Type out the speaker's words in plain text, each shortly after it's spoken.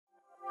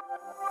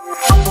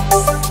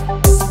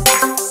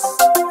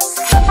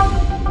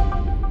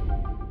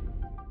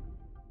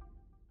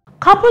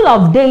couple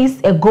of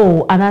days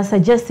ago, and I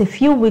suggest a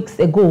few weeks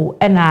ago,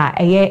 and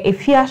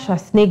Efia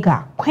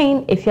Schwarzenegger,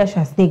 Queen Efia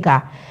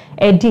Schwarzenegger,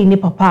 Eddie ni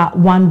papa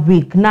 1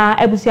 week. Now,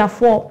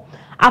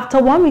 after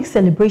 1 week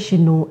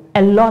celebration, no,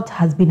 a lot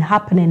has been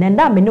happening, and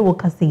that many will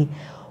say.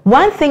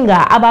 One thing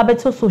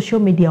ababeto social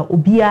media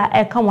obia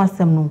eka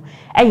wasem no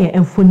eye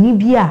emfoni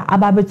bia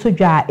ababeto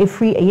dwa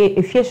efri eye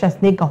Efia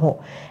Schwarzenegger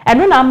ho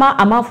eno na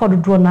ama for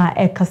do na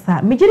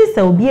ekasa mejiri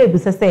se obia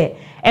ebise se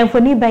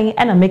emfoni ban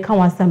na meka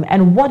wasem,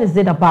 and what is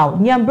it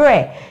about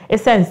nyambre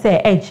esense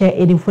eche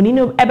edimfoni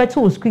no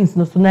ebeto screens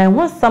no so na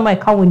won sama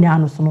eka wonya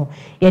no so no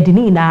ye de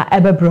ni na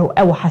ebebro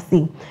ewo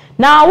hase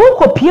na wo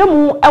kopie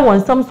mu ewo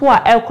nsam so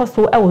a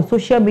ekoso ewo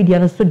social media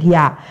no so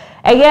dia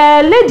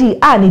lady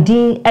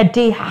Anidin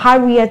Ede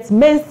Harriet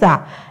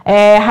Mensah,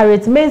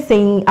 Harriet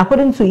Mensah,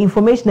 according to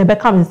information about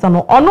coming son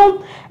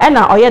ono, and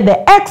now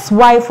the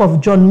ex-wife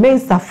of John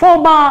Mensah,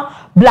 former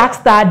Black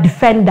Star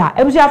defender.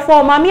 Ebuja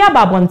former Mia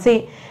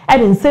Babonte,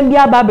 and in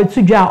Sembia Babe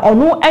Tuja, or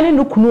no any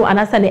nukunu, and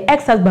as an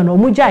ex-husband or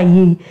Muja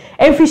ye,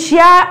 and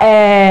Fishia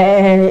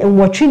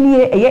watching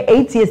ye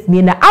 8 years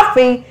near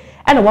Afe,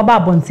 and a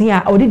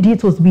Wababontia, or the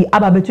details be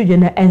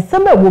Ababetuja, and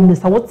some women,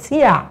 so what's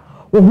here,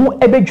 who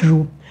ever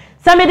drew.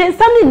 Samedin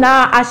sami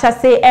na asha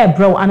say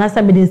bro and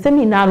samedin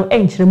sami na no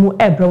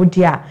enchiremu bro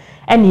dia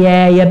ene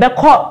ye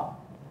beko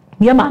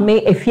ye ma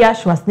me Efia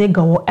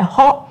Schwarzenegger wo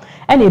ho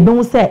ene be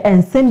hu say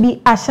ensem bi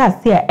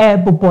asha say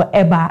bobo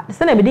eba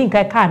se na medin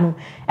kai ka no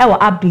wo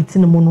update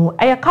no mu no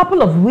a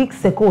couple of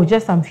weeks ago,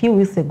 just some few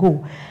weeks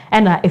ago,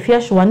 and Efia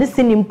Schwarzenegger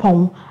sinim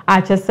pon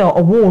a che say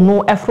owo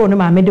no efro no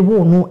ma me de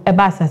wo no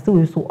eba asase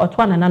we so oto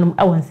ananam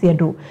wanse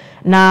do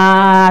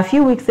na a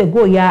few weeks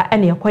ago ya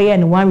and yakoye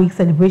and 1 week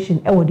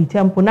celebration the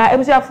temple na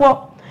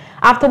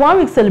after 1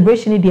 week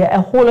celebration there a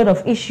whole lot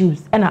of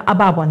issues and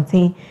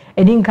ababonten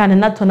edin kan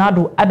na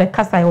tornado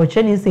abekasa ya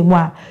ocheni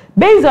nsemu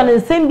based on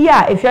nsem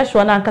bia Efia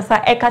Schwarzenegger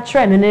ankasa eka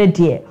trend no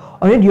de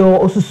already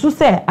osusu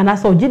se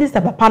anasa ogidi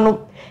se papa no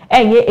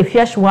enye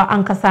Efia Schwarzenegger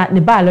ankasa ne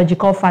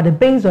biological father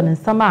based on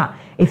nsama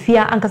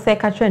Efia ankasa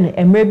eka trend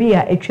emre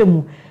bia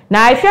etwemu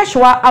na Efia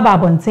Schwarzenegger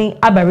ababonten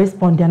aba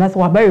respond anasa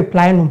wa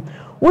reply no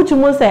which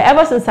means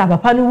ever since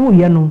papa no wu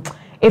ye no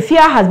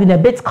Efia has been a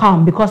bit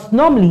calm, because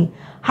normally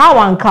how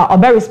anka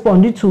obe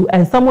responded to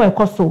and somewhere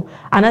koso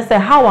and I say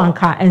how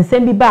anka and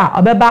send ba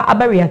obeba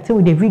aba react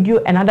with the video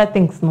and other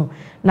things no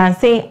na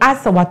saying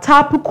as a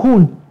tap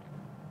cool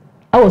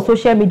our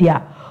social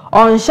media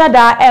on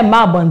shada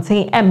emma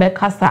bontin embe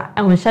kasa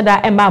and on shada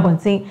emma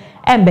bontin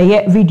embe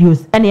ye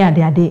videos any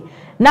ade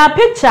na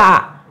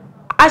picture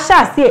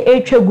asha see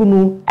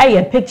etwegunu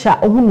eye picture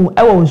ohunu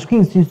ewo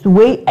screens to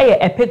way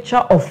a picture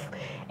of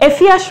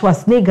Efia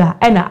Schwarzenegger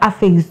and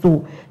a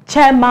so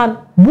chairman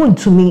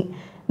Buntumi.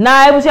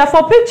 Now I was here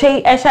for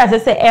picture I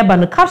say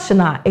urban caption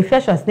Efia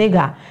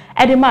Schwarzenegger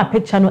and my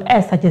picture no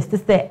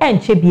suggested say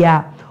and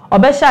chebia or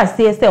besha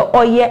say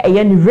oh yeah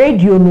any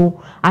radio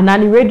no and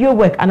any radio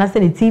work and I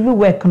say the TV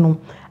work no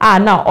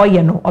now oh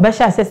yeah no or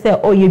besha say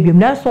oh yeah bim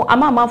now so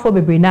I'm a man for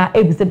baby now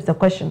a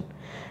question.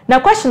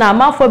 Now question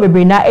I'm a for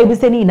baby now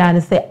a ni na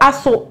say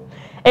aso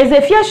is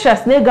Efia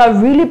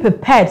Schwarzenegger really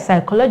prepared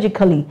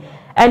psychologically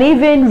and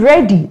even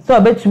ready so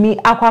bet to me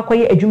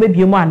akwakoye adwuma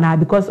biemu ana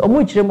because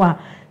omo chiremu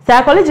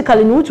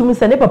psychologically no to me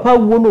say ne papa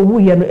wo no wu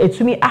ye no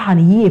etumi aha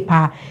ne yie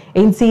pa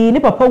enti ne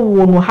papa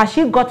wo no has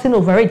she gotten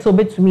over it so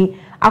bet to me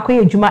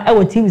akoye adwuma e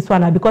wo TV so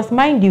ana because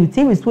mind you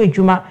TV so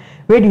adwuma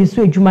radio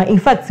so adwuma in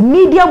fact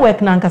media work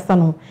na nkasa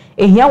no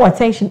ehia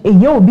attention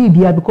ehia obi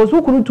bia because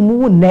who kunu to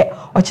mu ne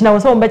ochina wo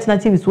so bet na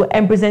TV so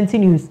and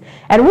presenting news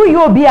and who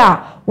you obi a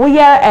we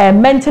are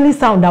mentally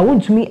sound that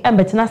want to me and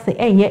better say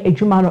enye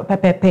adwuma no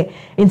pepepe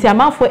nti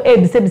amafo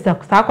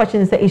ebisa sa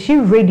question say is she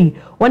ready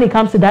when it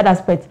comes to that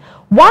aspect.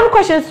 One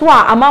question so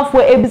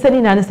amafo ebisa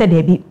ni na say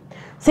debi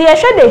say you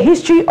share the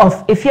history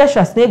of Efia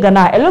Schwarzenegger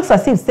na it looks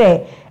as if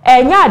say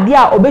enya ade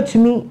a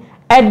obetumi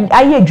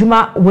aye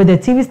adwuma with the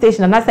TV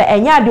station and I say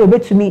enya ade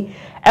obetumi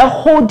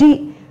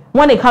holdi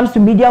when it comes to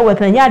media work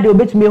and enya ade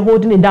obetumi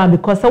holding it down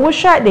because so we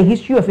share the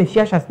history of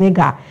Efia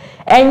Schwarzenegger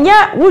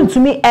enya want to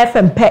me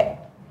FM pe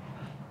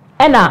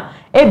ena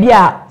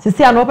ebia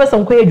sisi ano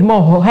person ko edwuma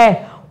ho he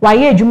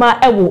waye edwuma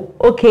ewo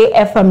okay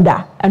FM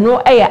da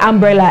eno eye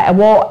umbrella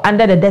ewo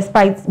under the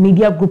Despite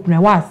Media Group na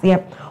wa ase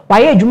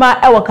waye edwuma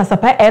ewo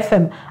Kasapa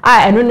FM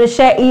eno no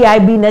share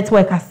EIB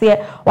network ase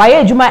waye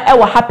edwuma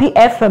ewo Happy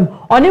FM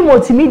oni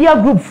multimedia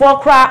group for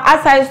kra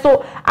asai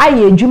so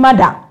aye edwuma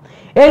da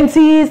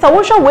enti so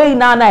wo show we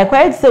na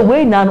ekwa say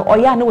we na no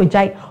oya no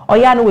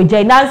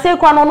wejai na say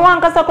kwa no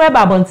ankasa kwa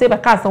ba bonte be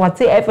ka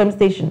wate FM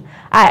station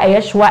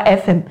Ayeshwa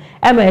FM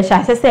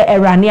emesha say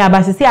erani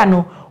abasisi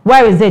ano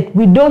where is it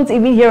we don't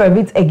even hear of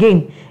it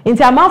again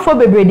inti amafo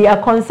bebre they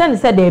are concerned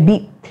said there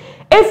be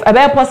if a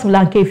very possible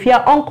and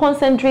Efia on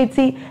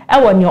concentrating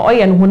when your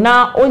oil and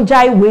huna on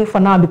jai way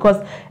for now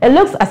because it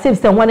looks as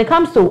if when it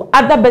comes to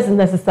other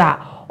businesses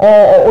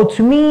or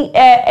to me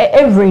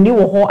every new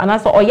and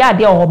also or yeah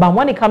there but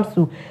when it comes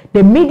to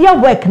the media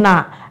work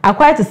now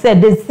acquired to say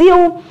the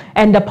zeal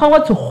and the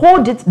power to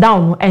hold it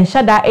down and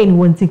shut that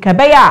anyone to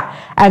Kabeya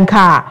and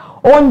car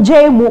on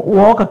Jemu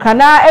walk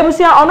kana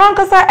ebusia ono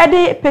ankasa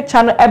ede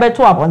picture no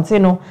ebeto abonte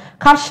no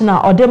caption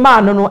or the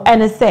man no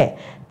and say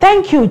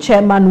thank you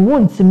chairman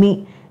wound to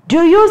me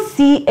do you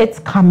see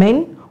it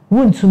coming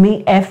wound to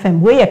me FM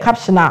where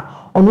caption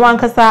ono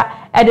ankasa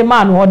ede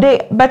man or de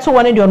beto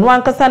one de ono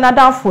ankasa na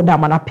downfall da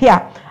man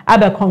apia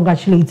abe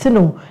congratulate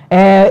no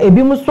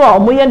ebi muso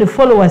omoye the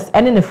followers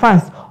and the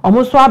fans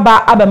omuso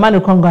aba abe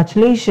man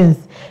congratulations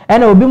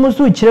and obi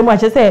muso chiremu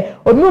ache say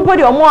obi mu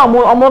body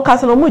omo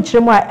kasa no mu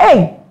chiremu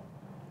hey.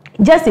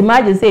 Just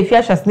imagine say if you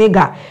are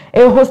Schwarzenegger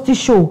a host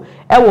show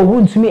e wo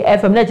wound to me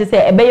FM na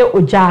say ebeye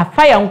oja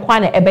fire nkwa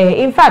na ebeye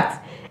in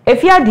fact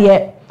if you are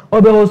there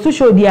obe host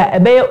show there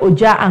ebeye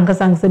oja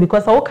ankasa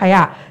because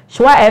okaya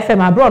Shwa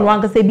FM abroad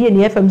wan kasa bi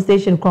ni FM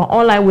station kon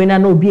online we na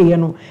obi ye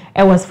no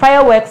it was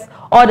fireworks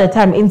all the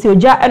time into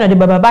oja and the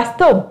baba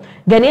still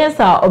Ghanaians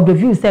are of the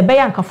view say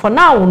ebeye anka for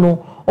now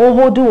no on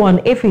hold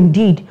on if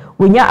indeed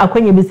when ya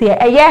akwanya bi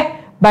say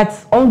but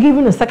on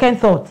giving a second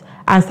thought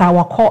and sa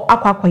wakọ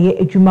akwakoye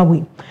edwuma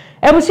we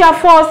ebusia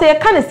for say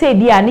can say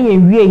dia na ye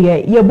wie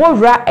ye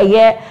bowra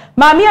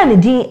maami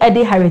anedi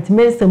ede Harriet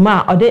Mensah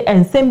ma ode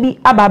ensem bi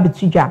aba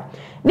betudwa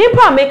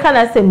nipa me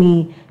can say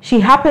me she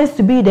happens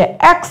to be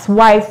the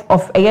ex-wife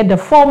of the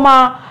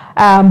former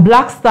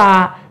Black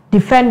Star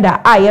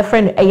defender your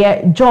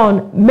friend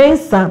John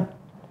Mensah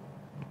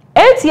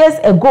 8 years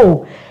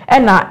ago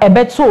and na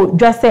ebeto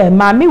just say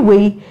maami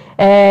we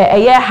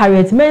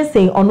Harriet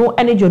Mensah ono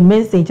ene John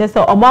Mensah just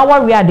say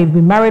omawa we they've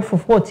been married for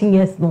 14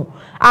 years no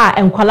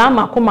enkwala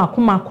makoma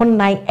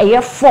konnan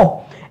 4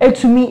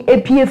 etumi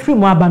epie free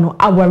mu aba no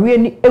aware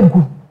ni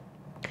egu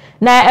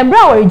na embra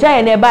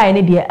awarijaye na eba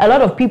ne de a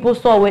lot of people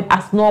saw it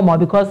as normal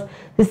because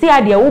they see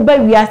ade wo ba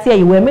wiase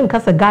ayi we me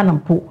nkasa Ghana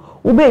mpo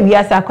wo ba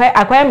wiase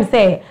akwai me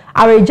say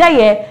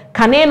awarijaye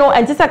kane no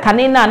entisa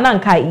kane na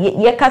nka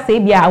ye kasa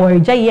bia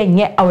awarijaye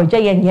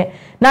nye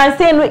now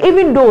say no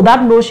even though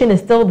that notion is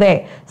still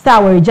there so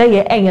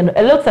awarijaye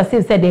it looks as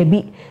if said there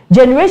be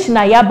generation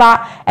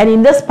ayaba and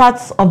in this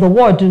parts of the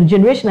world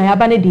generation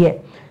ayaba ne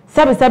de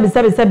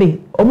sabi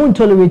omun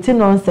tolerate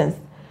nonsense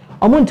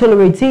omun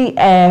tolerate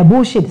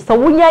bullshit so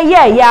wunya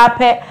ya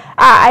pe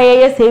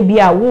ayeye say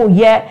bia wo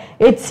ye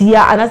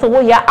etia anase wo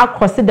ya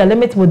across the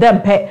limit with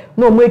them pe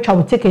no mo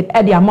travel ticket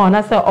e the amount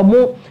anase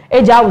omu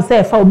eja wo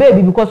say for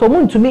baby because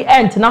omun to me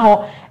ent na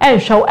ho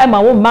enhwe ema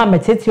wo ma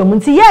meteti omun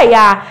ti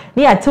ya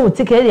ni ate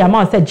ticket the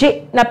amount say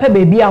je na pe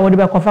baby a wo de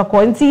be kofa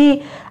ko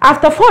nti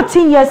after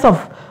 14 years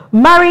of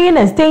marrying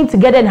and staying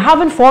together and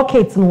having 4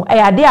 kids no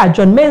there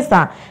John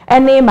Mensah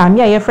and name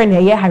my your friend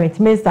Harriet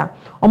Mensah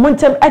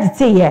omuntem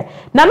edite ye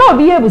na no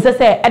be able to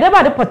say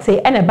edeba de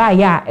pote and ba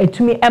ya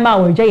etumi ema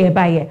orja ye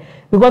ba ye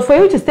because for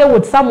you to stay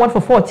with someone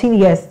for 14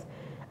 years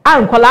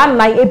and kwala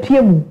nine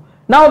epiemu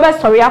na obe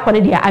sorry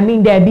akone dia I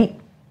mean there be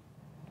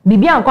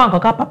bibi anko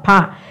ankoka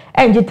papa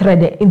enje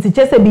trade nti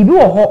chese bibi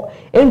wo ho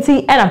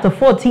enti and after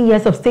 14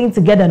 years of staying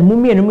together and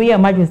mummy and muye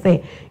imagine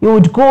say you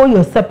would go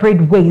your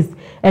separate ways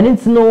and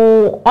it's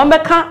no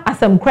ombeka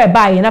asem kra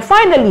buy and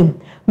finally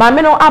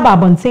mama no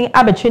ababonten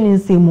abetwe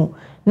nsemu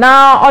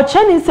now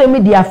ocheni nsemu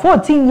dia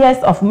 14 years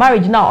of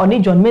marriage now oni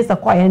John Mensah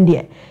kwayen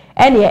there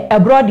and ye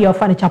abroad your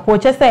furniture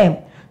poche say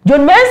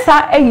John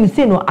Mensah you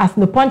see no as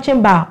no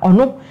punching bar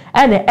ono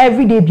and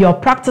everyday be your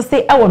practice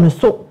e wono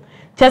so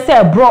just say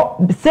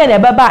abroad say na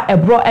baba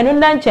abroad and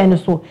ndanche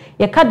so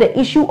ye ka the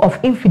issue of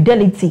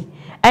infidelity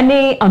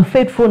any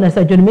unfaithfulness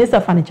of John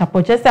Mensah furniture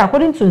poche say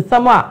according to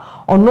someone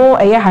ono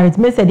Harriet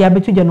Mensah dia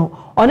betuje no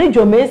oni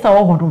John Mensah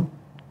wo hodum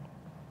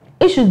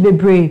issues be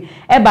brave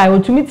by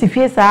otumiti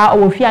fie saa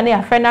o fie na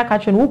ya friend na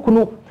catch no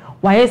wukunu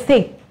waye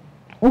say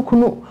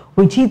wukunu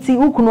we chiti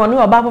wukunu oni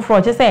oba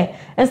foforo che say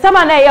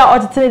nsama na ya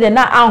otetene de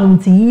na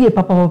ahumti yiye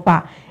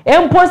papa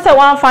empo se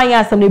wan fan ya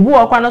asem na bi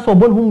wo kwa na so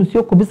obon hu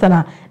musuo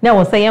kobisa na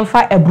wo say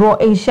yemfa ebro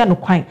enhia no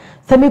kwan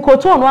semi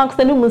koto no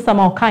anka ne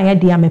musama o kan ya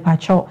dia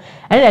mepacho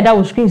and that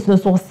was screens no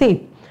so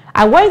say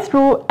I went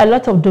through a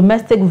lot of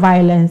domestic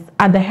violence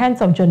at the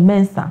hands of John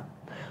Mensah.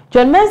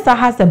 John Mensah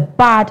has a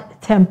bad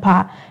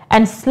temper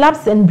and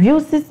slaps and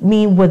bruises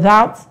me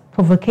without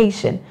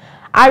provocation.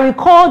 I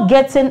recall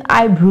getting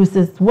eye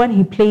bruises when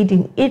he played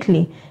in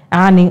Italy.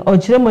 And in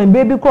Ochiremo and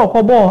baby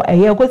crocobo, a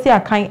year goes a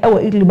kind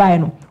of Italy by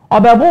no.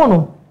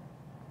 Oberbono.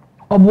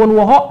 Obon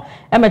wo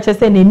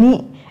MHS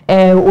neni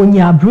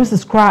onya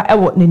bruises cry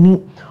ewo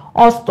neni.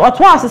 Or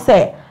twice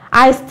say,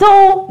 I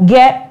still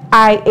get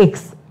eye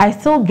aches. I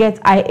still get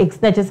eye aches.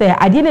 Let's just say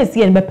I didn't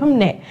see any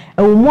bepumne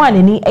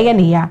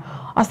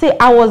I say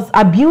I was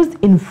abused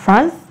in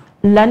France,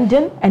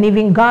 London, and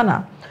even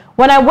Ghana.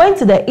 When I went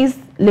to the East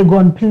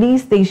Legon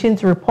police station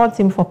to report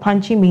him for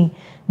punching me,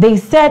 they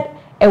said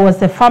it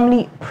was a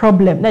family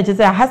problem. Let's just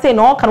say I say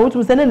no, can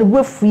we send the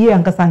way free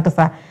and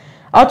kasa.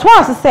 Or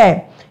twice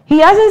say he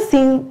hasn't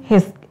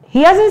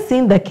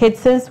seen the kids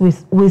since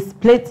we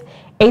split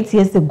 8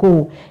 years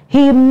ago.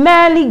 He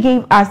merely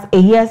gave us a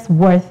year's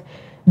worth.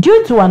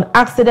 Due to an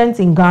accident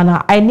in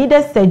Ghana, I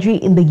needed surgery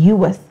in the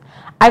US.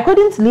 I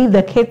couldn't leave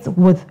the kids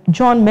with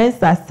John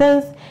Mensah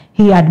since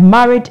he had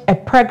married a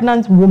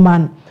pregnant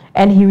woman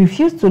and he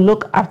refused to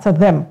look after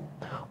them.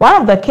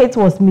 One of the kids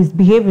was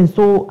misbehaving,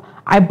 so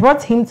I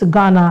brought him to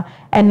Ghana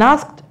and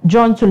asked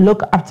John to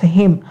look after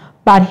him,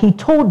 but he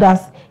told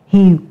us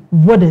he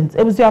wouldn't.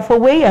 It was your for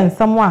way and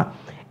someone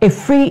a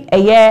free a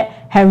year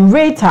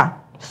Henrietta.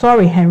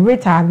 Sorry,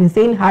 Henrietta. I've been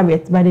saying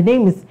Harriet, but the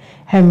name is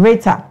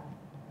Henrietta.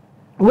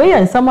 Way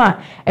and someone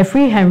a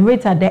free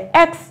Henrietta, the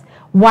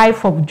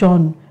ex-wife of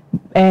John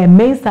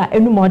Mensah.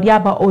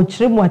 Enumodiaba or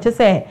Chrimwa to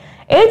say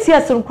 8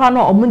 years in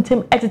Kwano or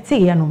Muntim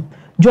etitianum.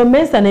 John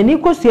Mensah and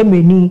Nico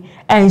Siemeni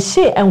and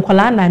she and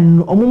Kolana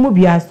and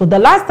Omumubia. So the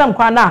last time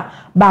Kwana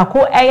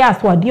Bako Aya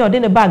Swadi or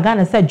dinner bag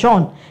and said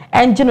John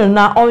and General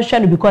on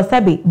Shani because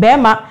Sabi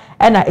Bema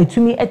and I to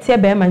me at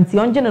Bema and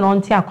Tion General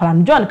on Tia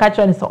Kolan John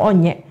Catcher is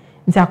on ye.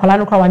 Tia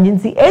Kolano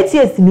Kawanjinsi 8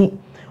 years me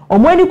or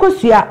when you could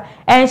see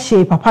and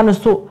she Papano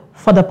so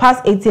for the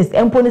past 8 years.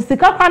 And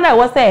Ponisika Pana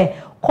was a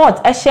court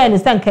a share in the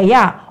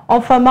Sankaya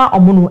on Fama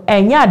Omunu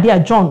and ya dear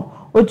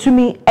John or to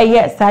me a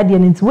year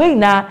Sadian into way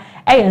now.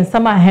 And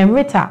Summer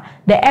Henrietta,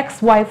 the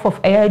ex-wife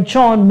of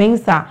John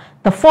Mensah,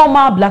 the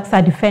former Black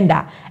Star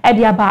defender,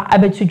 Ediaba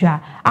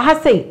Abetuja, I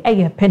say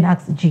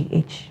Pinax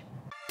GH.